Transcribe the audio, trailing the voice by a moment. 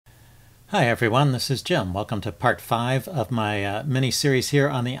Hi everyone, this is Jim. Welcome to part 5 of my mini-series here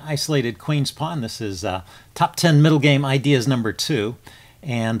on the isolated queen's pawn. This is Top 10 Middle Game Ideas number 2.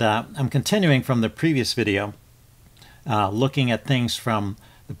 And I'm continuing from the previous video, looking at things from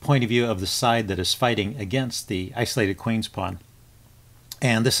the point of view of the side that is fighting against the isolated queen's pawn.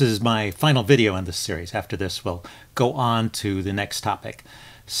 And this is my final video in this series. After this, we'll go on to the next topic.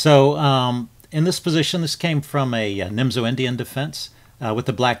 So in this position, this came from a Nimzo-Indian defense. With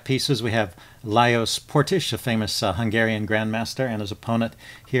the black pieces, we have Lajos Portis, a famous Hungarian grandmaster, and his opponent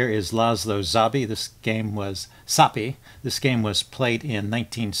here is Laszlo Zabi. This game was Sapi. This game was played in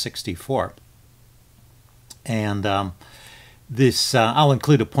 1964. And I'll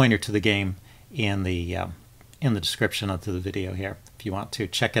include a pointer to the game in the description of the video here, if you want to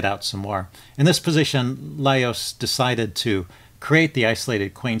check it out some more. In this position, Lajos decided to create the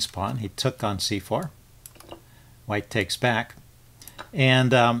isolated queen's pawn. He took on c4. White takes back.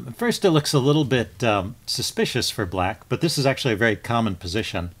 And at first it looks a little bit suspicious for black, but this is actually a very common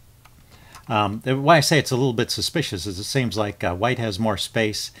position. Why I say it's a little bit suspicious is it seems like white has more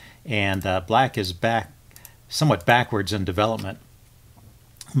space and black is somewhat backwards in development.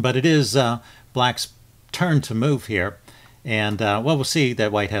 But it is black's turn to move here, and well, we'll see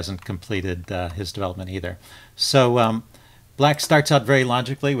that white hasn't completed his development either. So black starts out very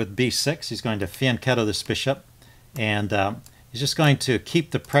logically with b6. He's going to fianchetto this bishop, and he's just going to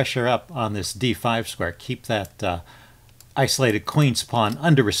keep the pressure up on this d5 square, keep that isolated queen's pawn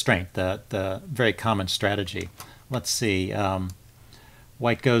under restraint, the very common strategy. Let's see,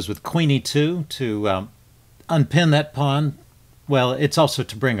 white goes with queen e2 to unpin that pawn. Well, it's also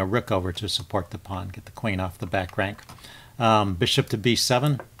to bring a rook over to support the pawn, get the queen off the back rank. Bishop to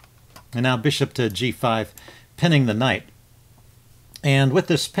b7, and now bishop to g5, pinning the knight. And with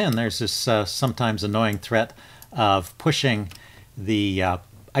this pin, there's this sometimes annoying threat of pushing the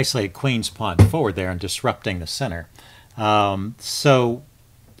isolated queen's pawn forward there and disrupting the center. So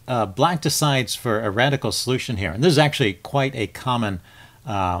black decides for a radical solution here, and this is actually quite a common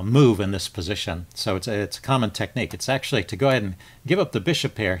move in this position. So it's a common technique. It's actually to go ahead and give up the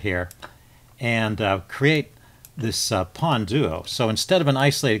bishop pair here and create this pawn duo. So instead of an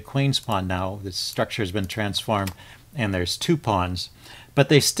isolated queen's pawn now, this structure has been transformed and there's two pawns, but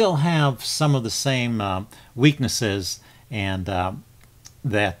they still have some of the same weaknesses and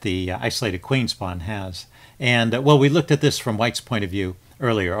that the isolated queen's pawn has. And well, we looked at this from white's point of view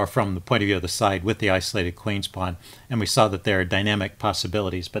earlier, or from the point of view of the side with the isolated queen's pawn, and we saw that there are dynamic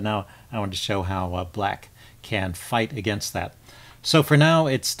possibilities. But now I want to show how black can fight against that. So for now,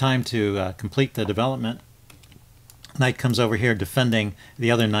 it's time to complete the development. Knight comes over here defending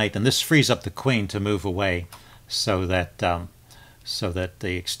the other knight, and this frees up the queen to move away so that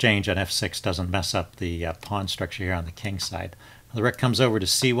the exchange on f6 doesn't mess up the pawn structure here on the king side. The rook comes over to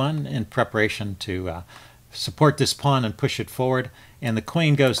c1 in preparation to support this pawn and push it forward, and the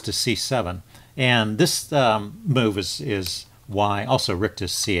queen goes to c7. And this move is why, also rook to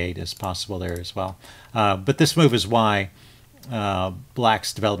c8 is possible there as well. But this move is why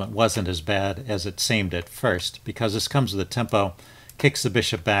black's development wasn't as bad as it seemed at first, because this comes with a tempo, kicks the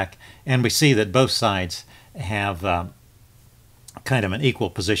bishop back, and we see that both sides have kind of an equal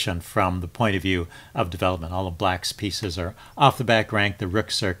position from the point of view of development. All of black's pieces are off the back rank, the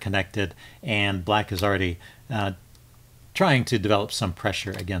rooks are connected, and black is already trying to develop some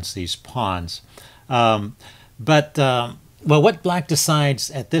pressure against these pawns. Well, what black decides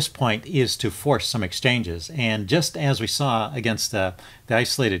at this point is to force some exchanges, and just as we saw against the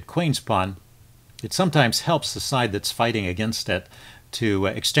isolated queen's pawn, it sometimes helps the side that's fighting against it to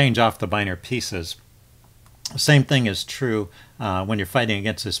exchange off the minor pieces. The same thing is true when you're fighting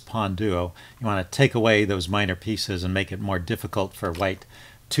against this pawn duo. You want to take away those minor pieces and make it more difficult for white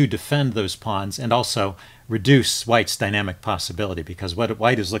to defend those pawns, and also reduce white's dynamic possibility, because what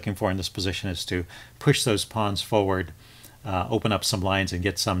white is looking for in this position is to push those pawns forward, open up some lines, and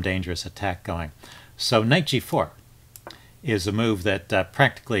get some dangerous attack going. So knight g4 is a move that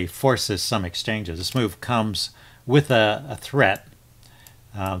practically forces some exchanges. This move comes with a threat.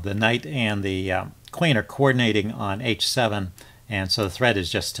 The knight and the queen are coordinating on h7, and so the threat is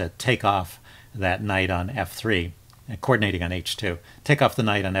just to take off that knight on f3, coordinating on h2. Take off the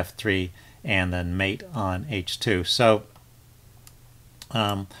knight on f3 and then mate on h2. So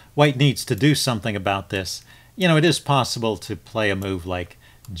white needs to do something about this. You know, it is possible to play a move like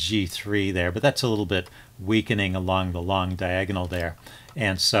g3 there, but that's a little bit weakening along the long diagonal there.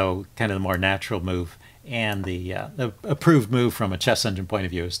 And so kind of the more natural move and the approved move from a chess engine point of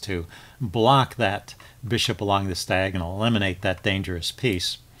view is to block that bishop along this diagonal, eliminate that dangerous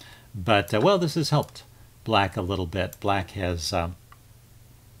piece. But, well, this has helped black a little bit. Black has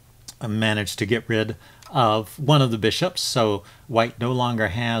managed to get rid of one of the bishops, so white no longer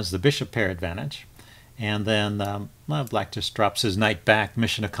has the bishop pair advantage. And then well, black just drops his knight back,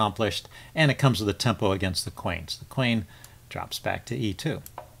 mission accomplished, and it comes with a tempo against the queen. So the queen drops back to e2.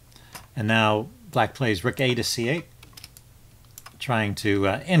 And now black plays rook a to c8, trying to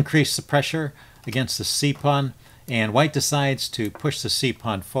increase the pressure against the c-pawn, and white decides to push the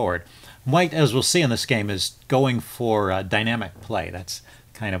c-pawn forward. White, as we'll see in this game, is going for dynamic play. That's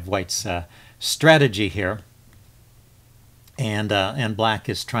kind of white's strategy here. And black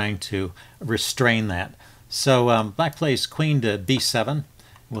is trying to restrain that. So black plays queen to b7.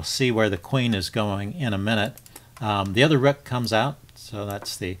 We'll see where the queen is going in a minute. The other rook comes out, so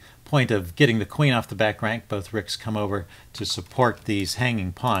that's the point of getting the queen off the back rank. Both rooks come over to support these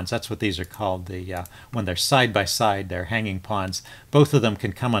hanging pawns. That's what these are called. When they're side by side, they're hanging pawns. Both of them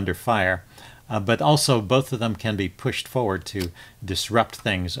can come under fire, but also both of them can be pushed forward to disrupt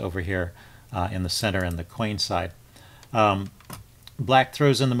things over here in the center and the queen side. Black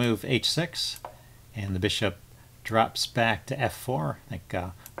throws in the move h6, and the bishop drops back to f4. I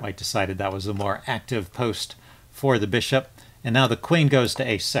think white decided that was a more active post for the bishop. And now the queen goes to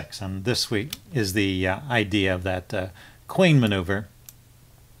a6, and this is the idea of that queen maneuver.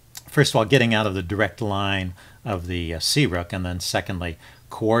 First of all, getting out of the direct line of the c-rook, and then secondly,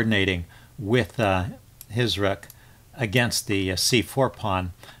 coordinating with his rook against the c4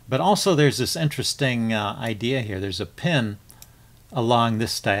 pawn. But also there's this interesting idea here. There's a pin along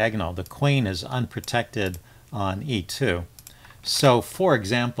this diagonal. The queen is unprotected on e2. So, for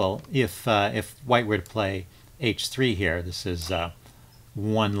example, if white were to play h3 here, this is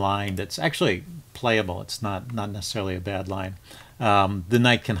one line that's actually playable. It's not necessarily a bad line. The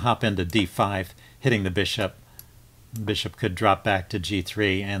knight can hop into d5, hitting the bishop. The bishop could drop back to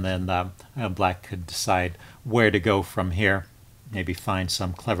g3, and then black could decide where to go from here. Maybe find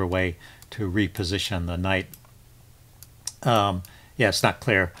some clever way to reposition the knight. Yeah, it's not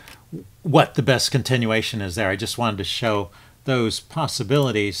clear what the best continuation is there. I just wanted to show those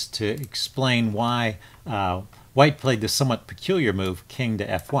possibilities to explain why white played this somewhat peculiar move, king to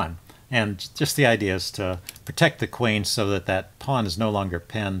f1. And just the idea is to protect the queen so that that pawn is no longer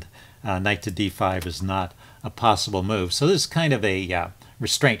pinned. Knight to d5 is not a possible move. So this is kind of a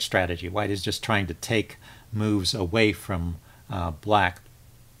restraint strategy. White is just trying to take moves away from black.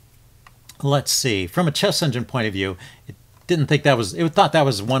 Let's see. From a chess engine point of view, it didn't think that was. It thought that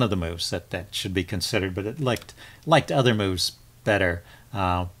was one of the moves that should be considered, but it liked other moves better.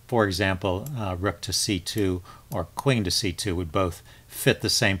 For example, rook to c2 or queen to c2 would both fit the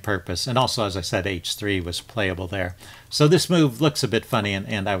same purpose. And also, as I said, h3 was playable there. So this move looks a bit funny,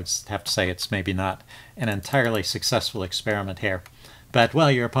 and I would have to say it's maybe not an entirely successful experiment here. But,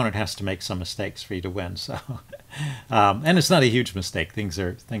 well, your opponent has to make some mistakes for you to win. So, and it's not a huge mistake. Things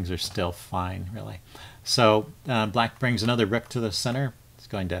are still fine, really. So black brings another rook to the center. It's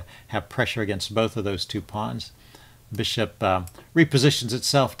going to have pressure against both of those two pawns. Bishop repositions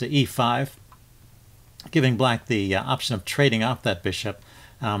itself to e5, giving black the option of trading off that bishop.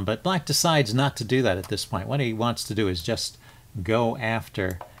 But black decides not to do that at this point. What he wants to do is just go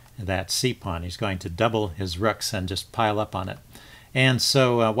after that c-pawn. He's going to double his rooks and just pile up on it. And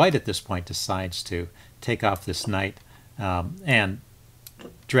so white at this point decides to take off this knight and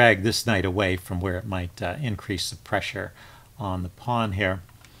drag this knight away from where it might increase the pressure on the pawn here.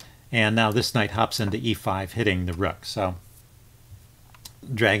 And now this knight hops into e5, hitting the rook. So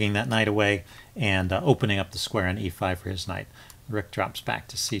dragging that knight away and opening up the square on e5 for his knight. Rook drops back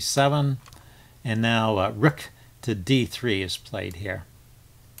to c7. And now rook to d3 is played here.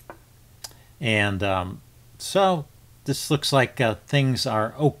 And so this looks like things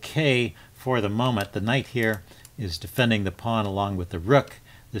are okay for the moment. The knight here is defending the pawn along with the rook.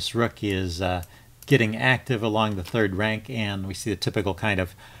 This rook is getting active along the third rank, and we see the typical kind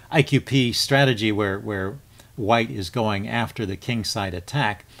of IQP strategy where white is going after the kingside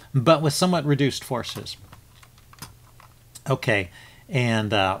attack, but with somewhat reduced forces. Okay, and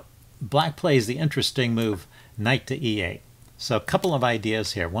black plays the interesting move knight to e8. So a couple of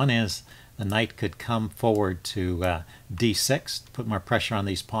ideas here. One is the knight could come forward to d6, put more pressure on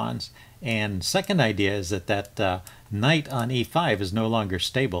these pawns. And second idea is that knight on e5 is no longer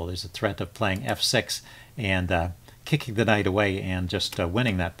stable. There's a threat of playing f6 and kicking the knight away and just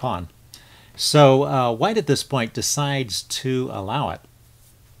winning that pawn. So white at this point decides to allow it.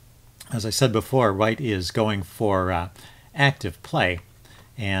 As I said before, white is going for active play,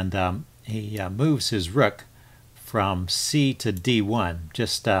 and he moves his rook from c to d1,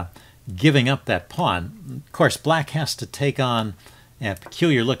 just giving up that pawn. Of course, black has to take on a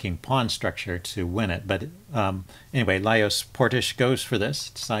peculiar looking pawn structure to win it. But anyway, Lajos Portish goes for this,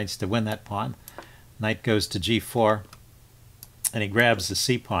 decides to win that pawn. Knight goes to g4, and he grabs the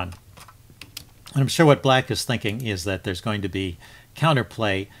c-pawn. And I'm sure what black is thinking is that there's going to be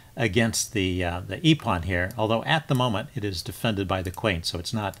counterplay against the e-pawn here, although at the moment it is defended by the queen, so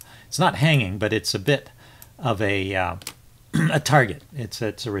it's not hanging, but it's a bit of a a target. It's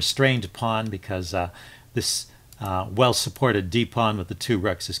a restrained pawn because this well-supported d-pawn with the two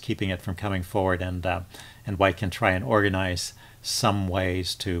rooks is keeping it from coming forward, and white can try and organize some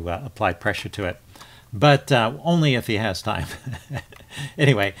ways to apply pressure to it, but only if he has time.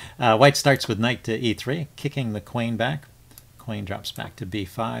 Anyway, white starts with knight to e3, kicking the queen back. Queen drops back to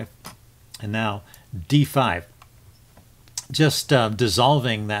b5, and now d5, just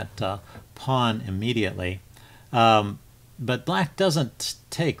dissolving that pawn immediately. But black doesn't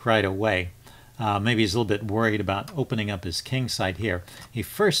take right away. Maybe he's a little bit worried about opening up his king side here. He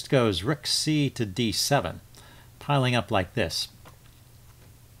first goes rook c to d7, piling up like this.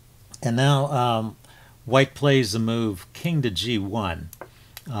 And now white plays the move king to g1.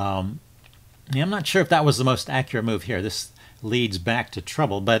 I'm not sure if that was the most accurate move here. This leads back to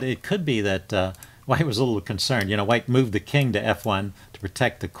trouble, but it could be that white was a little concerned. You know, white moved the king to f1 to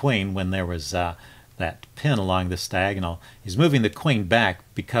protect the queen when there was that pin along this diagonal. He's moving the queen back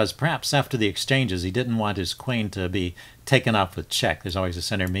because perhaps after the exchanges he didn't want his queen to be taken off with check. There's always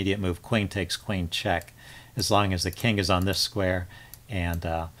this intermediate move, queen takes queen check, as long as the king is on this square, and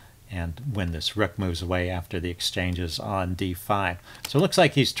when this rook moves away after the exchanges on d5. So it looks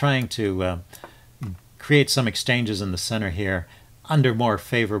like he's trying to create some exchanges in the center here under more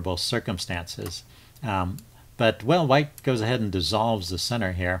favorable circumstances. But, well, white goes ahead and dissolves the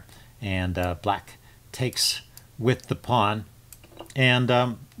center here, and black takes with the pawn.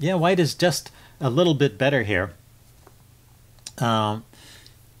 And, yeah, white is just a little bit better here.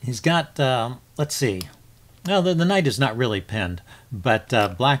 He's got, let's see, well, the knight is not really pinned, but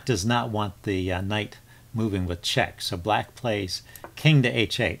black does not want the knight moving with check. So black plays king to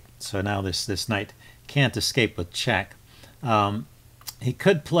h8. So now this knight can't escape with check. He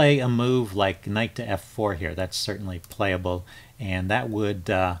could play a move like knight to f4 here. That's certainly playable, and that would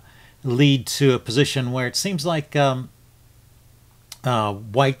lead to a position where it seems like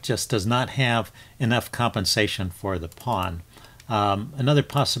white just does not have enough compensation for the pawn. Another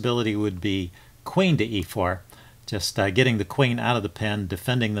possibility would be queen to e4, just getting the queen out of the pin,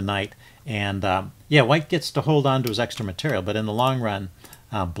 defending the knight, and yeah, white gets to hold on to his extra material, but in the long run,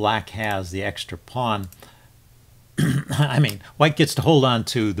 black has the extra pawn. I mean, white gets to hold on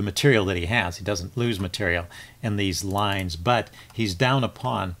to the material that he has. He doesn't lose material in these lines, but he's down a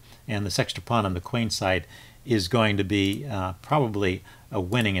pawn, and this extra pawn on the queen side is going to be probably a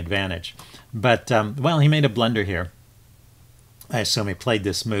winning advantage. But, well, he made a blunder here. I assume he played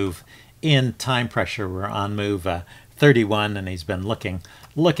this move in time pressure. We're on move 31, and he's been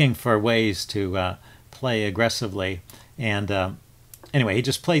looking for ways to play aggressively. And anyway, he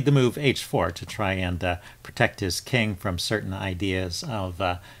just played the move h4 to try and protect his king from certain ideas of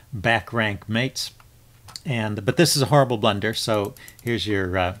back rank mates. But this is a horrible blunder, so here's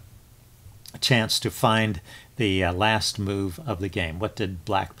your chance to find the last move of the game. What did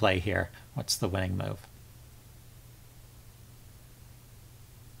black play here? What's the winning move?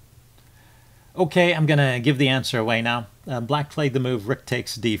 Okay, I'm going to give the answer away now. Black played the move rook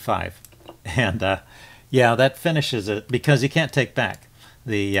takes d5. And yeah, that finishes it because he can't take back.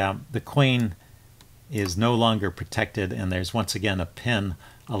 The queen is no longer protected, and there's once again a pin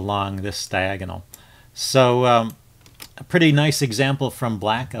along this diagonal. So a pretty nice example from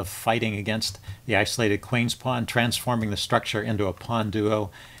black of fighting against the isolated queen's pawn, transforming the structure into a pawn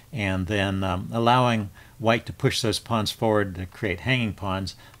duo, and then allowing white to push those pawns forward to create hanging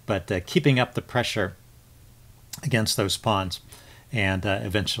pawns, but keeping up the pressure against those pawns. And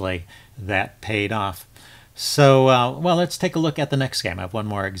eventually that paid off. So, well, let's take a look at the next game. I have one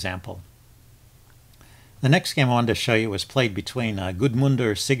more example. The next game I wanted to show you was played between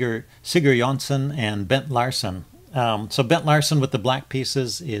Gudmundur Sigurjonsson and Bent Larsen. So Bent Larsen with the black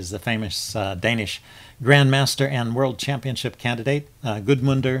pieces is the famous Danish Grandmaster and World Championship candidate.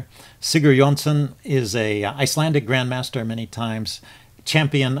 Gudmundur Sigurjonsson is a Icelandic Grandmaster many times,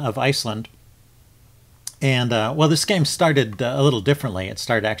 champion of Iceland. And, well, this game started a little differently. It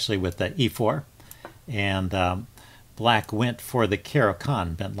started actually with e4, and black went for the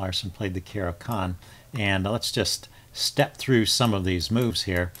Caro-Kann. Bent Larsen played the Caro-Kann. And let's just step through some of these moves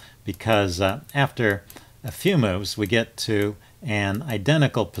here, because after a few moves, we get to an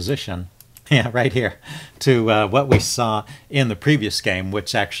identical position, yeah, right here, to what we saw in the previous game,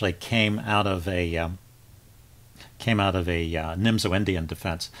 which actually came out of a came out of a Nimzo Indian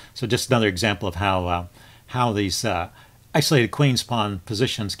defense. So just another example of how these isolated queen's pawn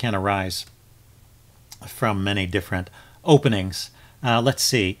positions can arise from many different openings. Let's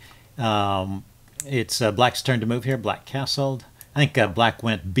see. It's Black's turn to move here. Black castled. I think Black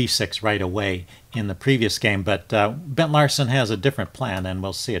went b6 right away in the previous game, but Bent Larsen has a different plan, and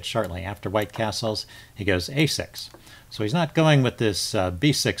we'll see it shortly. After White castles, he goes a6. So he's not going with this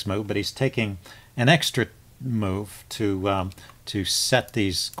b6 move, but he's taking an extra move to set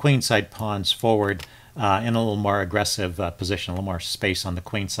these queenside pawns forward in a little more aggressive position, a little more space on the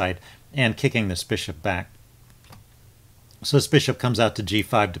queenside, and kicking this bishop back. So this bishop comes out to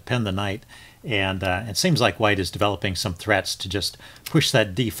g5 to pin the knight, and it seems like White is developing some threats to just push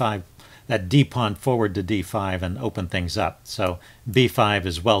that d5, that d pawn forward to d5 and open things up. So b5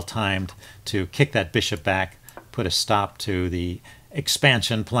 is well timed to kick that bishop back, put a stop to the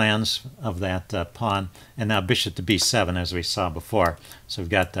expansion plans of that pawn, and now bishop to b7 as we saw before. So we've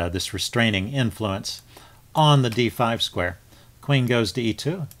got this restraining influence on the d5 square. Queen goes to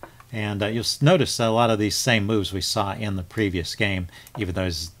e2. And you'll notice a lot of these same moves we saw in the previous game, even though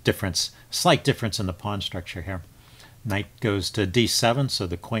there's slight difference in the pawn structure here. Knight goes to d7, so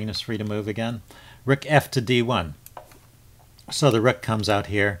the queen is free to move again. Rook f to d1. So the rook comes out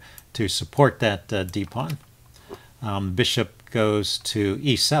here to support that d pawn. Bishop goes to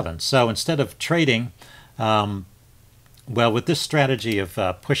e7. So instead of trading, well, with this strategy of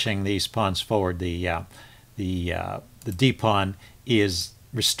pushing these pawns forward, the d pawn is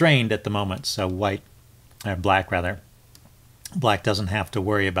restrained at the moment, so Black doesn't have to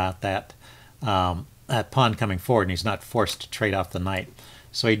worry about that pawn coming forward, and he's not forced to trade off the knight.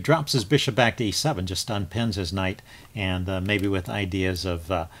 So he drops his bishop back to e7, just unpins his knight, and maybe with ideas of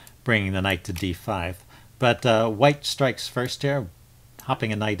bringing the knight to d5. But White strikes first here,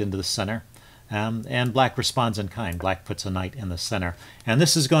 hopping a knight into the center, and Black responds in kind. Black puts a knight in the center, and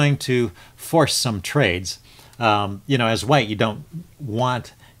this is going to force some trades. You know, as White, you don't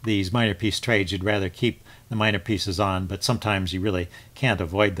want these minor piece trades. You'd rather keep the minor pieces on, but sometimes you really can't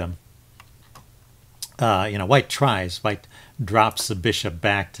avoid them. You know, White tries. White drops the bishop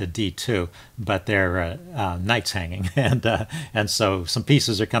back to d2, but their knight's hanging, and so some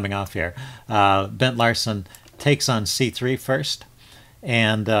pieces are coming off here. Bent Larsen takes on c3 first,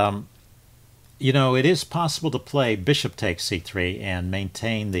 and you know, it is possible to play bishop takes c3 and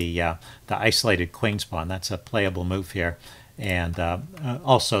maintain the isolated queen's pawn. That's a playable move here. And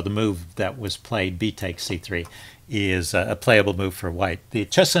also the move that was played, b takes c3, is a playable move for White. The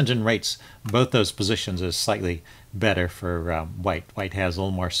chess engine rates both those positions as slightly better for White. White has a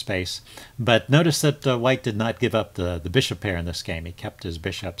little more space. But notice that White did not give up the bishop pair in this game. He kept his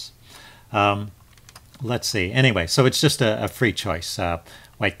bishops. Let's see. Anyway, so it's just a free choice.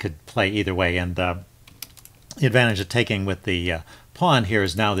 White could play either way, and the advantage of taking with the pawn here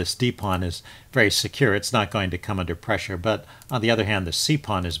is now this d pawn is very secure. It's not going to come under pressure, but on the other hand, the c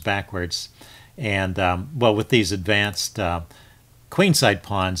pawn is backwards, and well, with these advanced queenside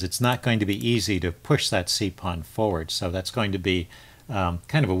pawns, it's not going to be easy to push that c pawn forward, so that's going to be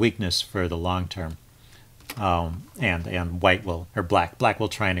kind of a weakness for the long term. And White will, or Black will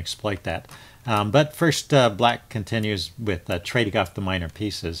try and exploit that. But first, Black continues with trading off the minor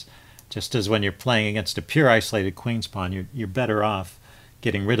pieces. Just as when you're playing against a pure isolated queen's pawn, you're better off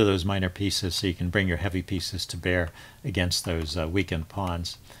getting rid of those minor pieces so you can bring your heavy pieces to bear against those weakened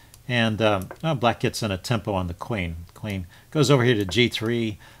pawns. And Black gets in a tempo on the queen. Queen goes over here to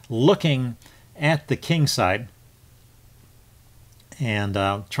g3, looking at the king side and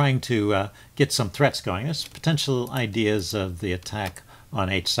trying to get some threats going. There's potential ideas of the attack on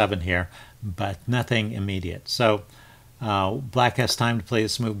h7 here, but nothing immediate. So Black has time to play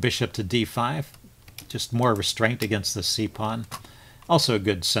this move, bishop to d5, just more restraint against the c pawn. Also a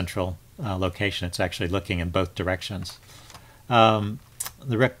good central location. It's actually looking in both directions. The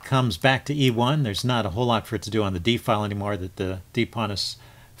rook comes back to e1. There's not a whole lot for it to do on the d file anymore, that the d pawn is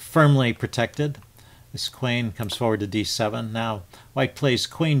firmly protected. This queen comes forward to d7. Now White plays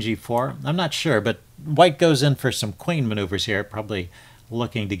queen g4. I'm not sure, but White goes in for some queen maneuvers here, probably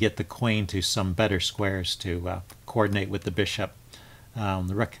looking to get the queen to some better squares to coordinate with the bishop.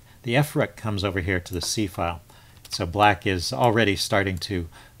 The f rook comes over here to the c file. So Black is already starting to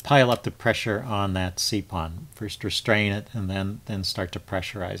pile up the pressure on that c pawn. First restrain it and then start to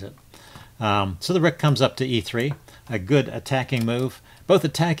pressurize it. So the rook comes up to e3, a good attacking move, both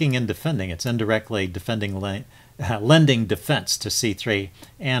attacking and defending. It's indirectly defending, lending defense to c3,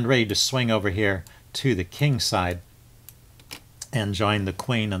 and ready to swing over here to the king side and join the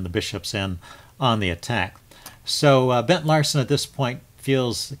queen and the bishops in on the attack. So Bent Larsen at this point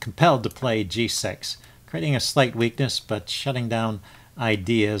feels compelled to play g6, creating a slight weakness, but shutting down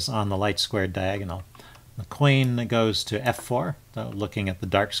ideas on the light squared diagonal. The queen goes to f4, looking at the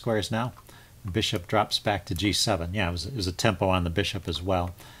dark squares now. The bishop drops back to g7. Yeah, it was a tempo on the bishop as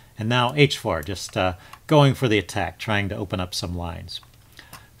well. And now h4, just going for the attack, trying to open up some lines.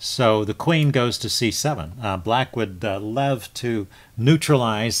 So the queen goes to c7. Black would love to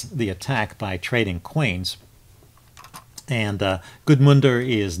neutralize the attack by trading queens. And Gudmundur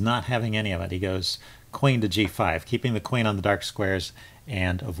is not having any of it. He goes queen to g5, keeping the queen on the dark squares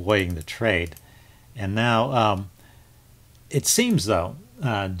and avoiding the trade. And now it seems, though,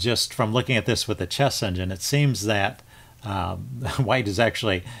 just from looking at this with the chess engine, it seems that White is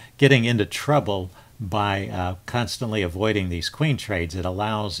actually getting into trouble by constantly avoiding these queen trades. It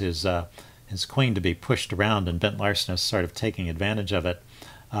allows his queen to be pushed around, and Bent Larsen is sort of taking advantage of it.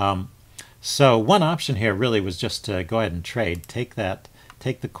 So one option here really was just to go ahead and trade. Take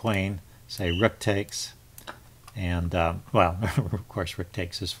the queen, say rook takes, and, well, of course rook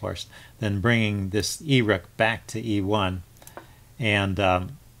takes is forced. Then bringing this e-rook back to e1, and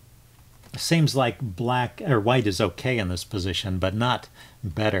it seems like White is okay in this position, but not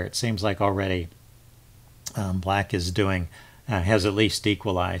better. It seems like already Black is doing, has at least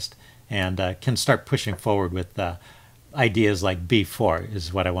equalized, and can start pushing forward with ideas like b4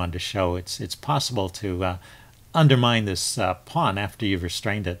 is what I wanted to show. It's possible to undermine this pawn after you've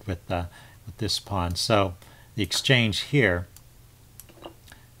restrained it with this pawn. So the exchange here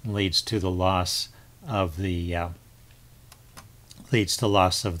leads to the loss of the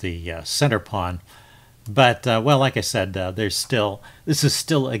center pawn. But well, like I said, this is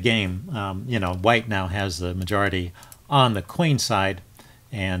still a game. You know, White now has the majority on the queen side,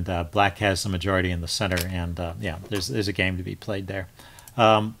 and Black has the majority in the center. And yeah, there's a game to be played there.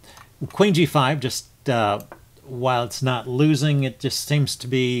 Queen g5, just while it's not losing, it just seems to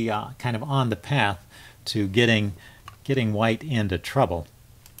be kind of on the path to getting White into trouble.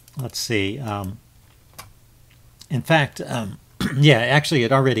 Let's see. In fact, yeah, actually,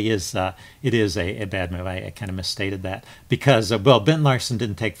 it already is. It is a bad move. I kind of misstated that because well, Bent Larsen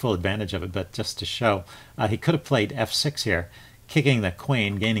didn't take full advantage of it. But just to show, he could have played f6 here, kicking the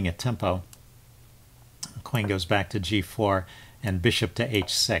queen, gaining a tempo. The queen goes back to g4 and bishop to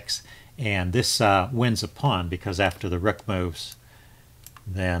h6, and this wins a pawn because after the rook moves,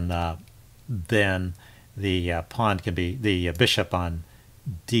 then the pawn can be the bishop on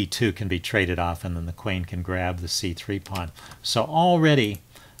d2 can be traded off, and then the queen can grab the c3 pawn. So already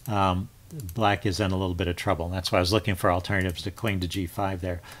Black is in a little bit of trouble. That's why I was looking for alternatives to queen to g5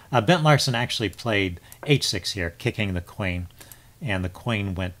 there. Bent Larsen actually played h6 here, kicking the queen, and the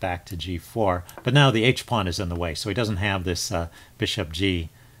queen went back to g4. But now the h-pawn is in the way, so he doesn't have this bishop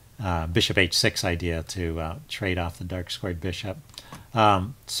h6 idea to trade off the dark squared bishop.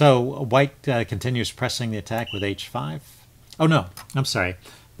 So White continues pressing the attack with h5. Oh no, I'm sorry.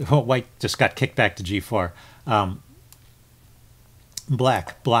 White just got kicked back to g4.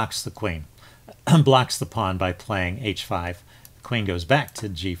 Black blocks the queen, blocks the pawn by playing h5. The queen goes back to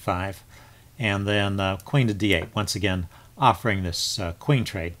g5, and then queen to d8, once again offering this queen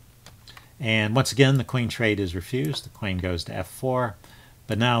trade. And once again, the queen trade is refused. The queen goes to f4,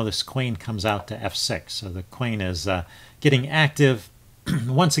 but now this queen comes out to f6. So the queen is getting active.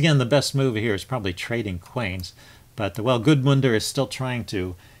 Once again, the best move here is probably trading queens. But, well, Gudmundur is still trying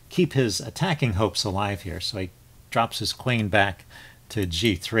to keep his attacking hopes alive here. So he drops his queen back to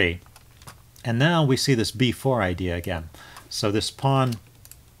g3. And now we see this b4 idea again. So this pawn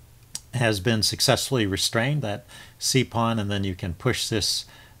has been successfully restrained, that c pawn, and then you can push this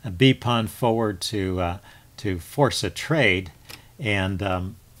b pawn forward to force a trade.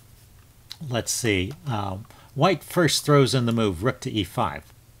 And let's see. White first throws in the move rook to e5.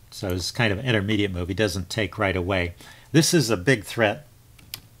 So it's kind of an intermediate move. He doesn't take right away. This is a big threat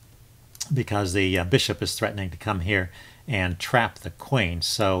because the bishop is threatening to come here and trap the queen.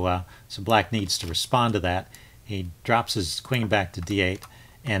 So so Black needs to respond to that. He drops his queen back to d8,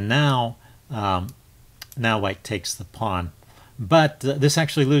 and now White takes the pawn. But this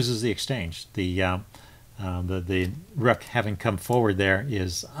actually loses the exchange. The rook, having come forward there,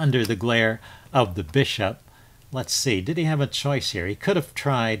 is under the glare of the bishop. Let's see, did he have a choice here? He could have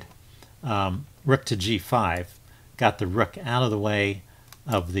tried rook to g5, got the rook out of the way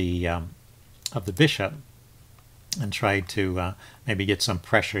of the bishop, and tried to maybe get some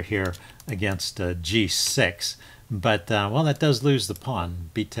pressure here against g6. But, well, that does lose the pawn.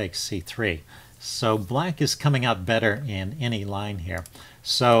 B takes c3. So Black is coming out better in any line here.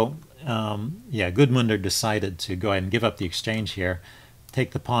 So, yeah, Gudmundur decided to go ahead and give up the exchange here,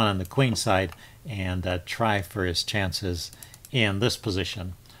 take the pawn on the queen side, and try for his chances in this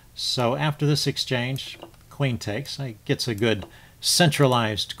position. So after this exchange, queen takes. He gets a good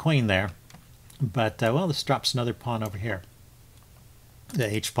centralized queen there. But, well, this drops another pawn over here.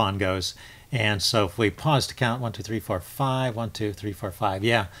 The H pawn goes. And so if we pause to count, 1, 2, 3, 4, 5, 1, 2, 3, 4, 5.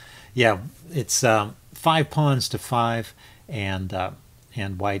 Yeah, it's 5 pawns to 5, and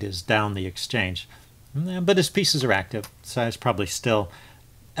white is down the exchange. But his pieces are active, so there's probably still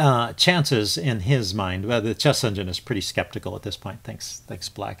chances in his mind. Well, the chess engine is pretty skeptical at this point. Thinks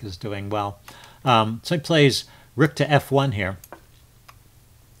black is doing well. So he plays rook to f1 here.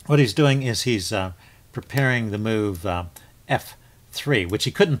 What he's doing is he's preparing the move f3, which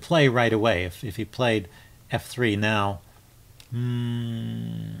he couldn't play right away. If he played f3 now,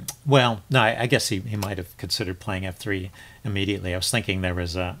 well, no, I guess he might have considered playing f3 immediately. I was thinking there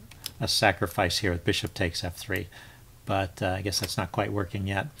was a sacrifice here with bishop takes f3, but I guess that's not quite working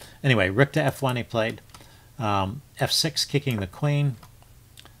yet. Anyway, rook to f1 he played. f6 kicking the queen.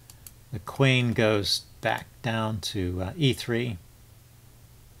 The queen goes back down to e3.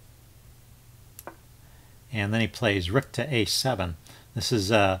 And then he plays rook to a7. This is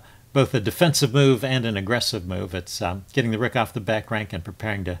both a defensive move and an aggressive move. It's getting the rook off the back rank and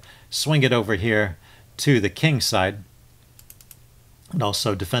preparing to swing it over here to the king side, and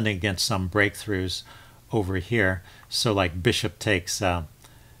also defending against some breakthroughs over here. So like bishop takes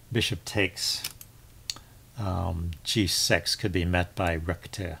g6 could be met by rook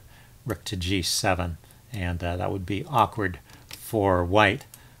to g7, and that would be awkward for white.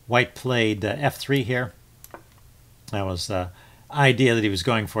 White played f3 here. That was the idea that he was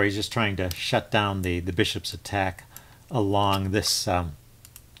going for. He's just trying to shut down the bishop's attack along this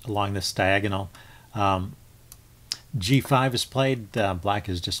diagonal. g5 is played. Black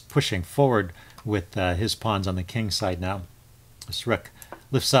is just pushing forward with his pawns on the king side now. This rook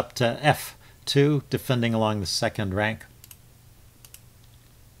lifts up to f2, defending along the second rank.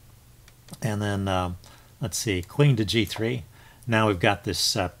 And then, let's see, queen to g3. Now we've got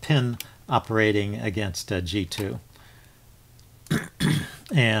this pin operating against g2.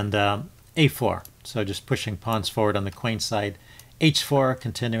 And a4, so just pushing pawns forward on the queen side. h4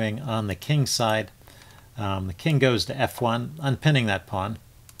 continuing on the king side. The king goes to f1, unpinning that pawn,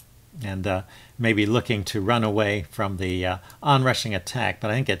 and maybe looking to run away from the onrushing attack,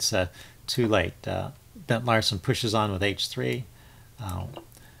 but I think it's too late. Bent Larsen pushes on with h3,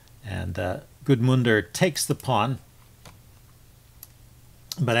 and Gudmundur takes the pawn,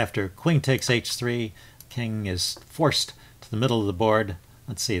 but after queen takes h3, king is forced to the middle of the board.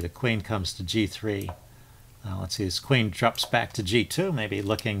 Let's see, the queen comes to g3. Let's see, this queen drops back to g2, maybe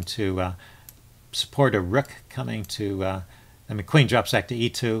looking to support a rook coming to, queen drops back to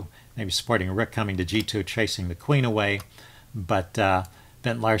e2, maybe supporting a rook coming to g2, chasing the queen away. But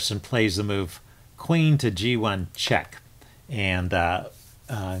Bent Larsen plays the move queen to g1 check. And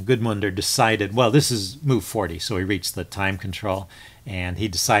Gudmundur decided, well, this is move 40, so he reached the time control, and he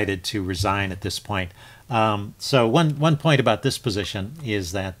decided to resign at this point. So one point about this position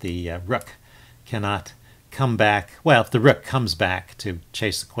is that the rook cannot come back. Well, if the rook comes back to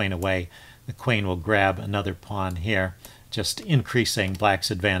chase the queen away, the queen will grab another pawn here, just increasing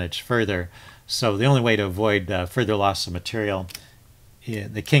black's advantage further. So the only way to avoid further loss of material,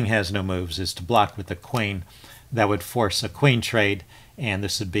 the king has no moves, is to block with the queen. That would force a queen trade, and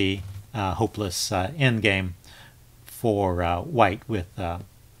this would be a hopeless endgame for white, with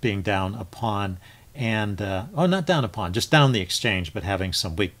being down a pawn. And, oh, not down a pawn, just down the exchange, but having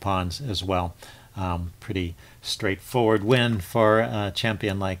some weak pawns as well. Pretty straightforward win for a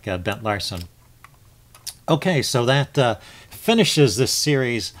champion like Bent Larsen. Okay, so that finishes this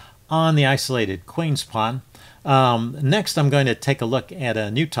series on the isolated queen's pawn. Next, I'm going to take a look at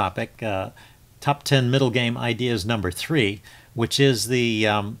a new topic, Top 10 Middle Game Ideas number 3, which is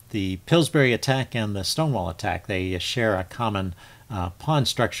the Pillsbury attack and the Stonewall attack. They share a common pawn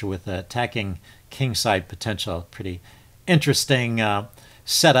structure with attacking kingside potential. Pretty interesting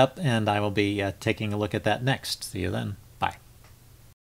setup, and I will be taking a look at that next. See you then.